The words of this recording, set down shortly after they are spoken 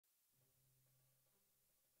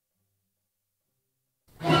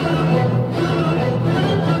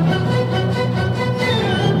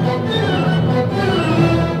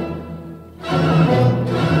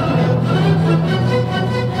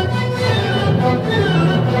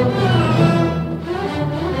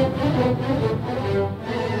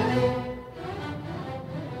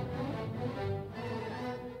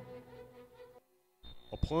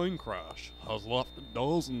plane crash has left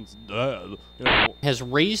dozens dead. Has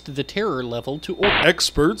raised the terror level to...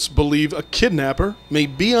 Experts believe a kidnapper may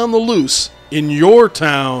be on the loose in your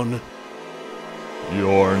town.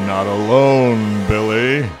 You're not alone,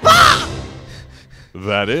 Billy.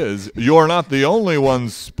 That is, you're not the only one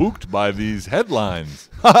spooked by these headlines.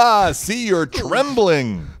 Ha ha! See, you're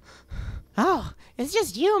trembling. Oh, it's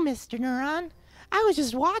just you, Mr. Neuron. I was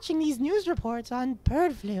just watching these news reports on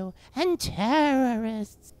bird flu and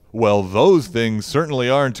terrorists. Well, those things certainly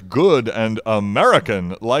aren't good and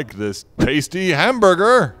American, like this tasty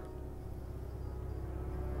hamburger.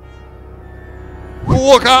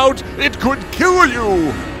 Look out! It could kill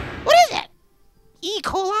you! What is it? E.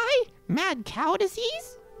 coli? Mad cow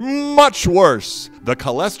disease? Much worse. The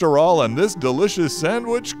cholesterol in this delicious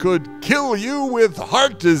sandwich could kill you with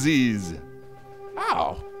heart disease.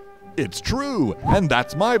 Oh. It's true, and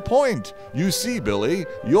that's my point. You see, Billy,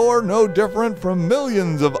 you're no different from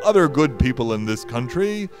millions of other good people in this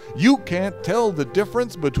country. You can't tell the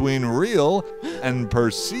difference between real and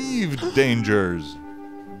perceived dangers.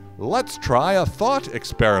 Let's try a thought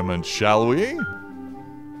experiment, shall we?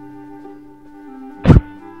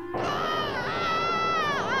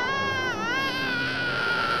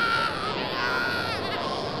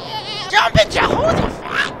 Jumping Jehoshaphat!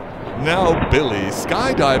 Now, Billy,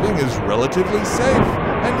 skydiving is relatively safe,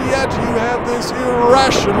 and yet you have this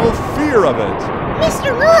irrational fear of it.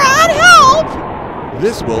 Mr. Neuron, help!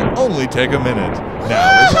 This will only take a minute.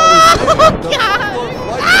 Now, as I was saying, the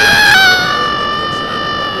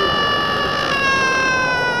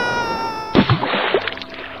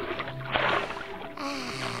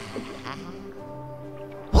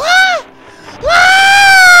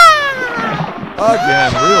Again,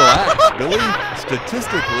 relax, Billy.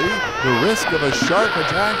 Statistically, the risk of a shark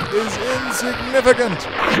attack is insignificant.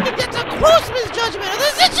 I think that's a gross misjudgment of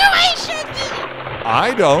the situation!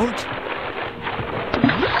 I don't.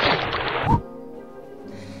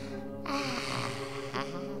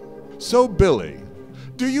 So, Billy,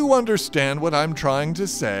 do you understand what I'm trying to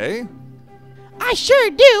say? I sure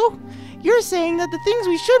do. You're saying that the things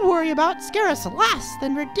we should worry about scare us less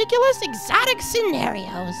than ridiculous exotic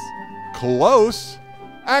scenarios. Close.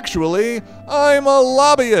 Actually, I'm a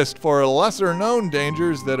lobbyist for lesser-known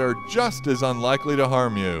dangers that are just as unlikely to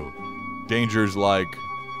harm you. Dangers like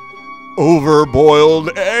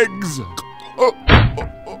overboiled eggs,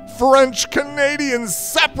 French-Canadian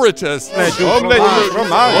separatists, and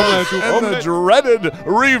the dreaded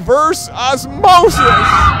reverse osmosis.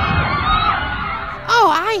 Oh,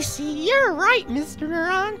 I see. You're right, Mr.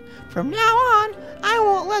 Neuron. From now on, I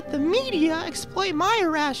won't let the media exploit my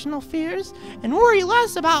irrational fears and worry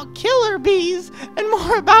less about killer bees and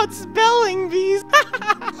more about spelling bees.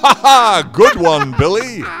 Ha ha! Good one,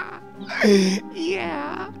 Billy.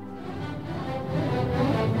 Yeah.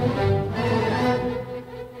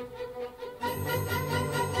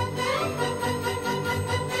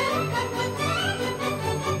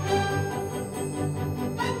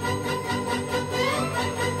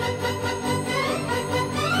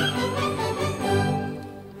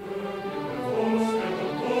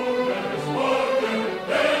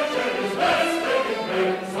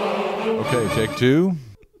 Okay, take two.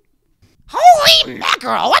 Holy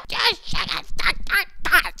mackerel, what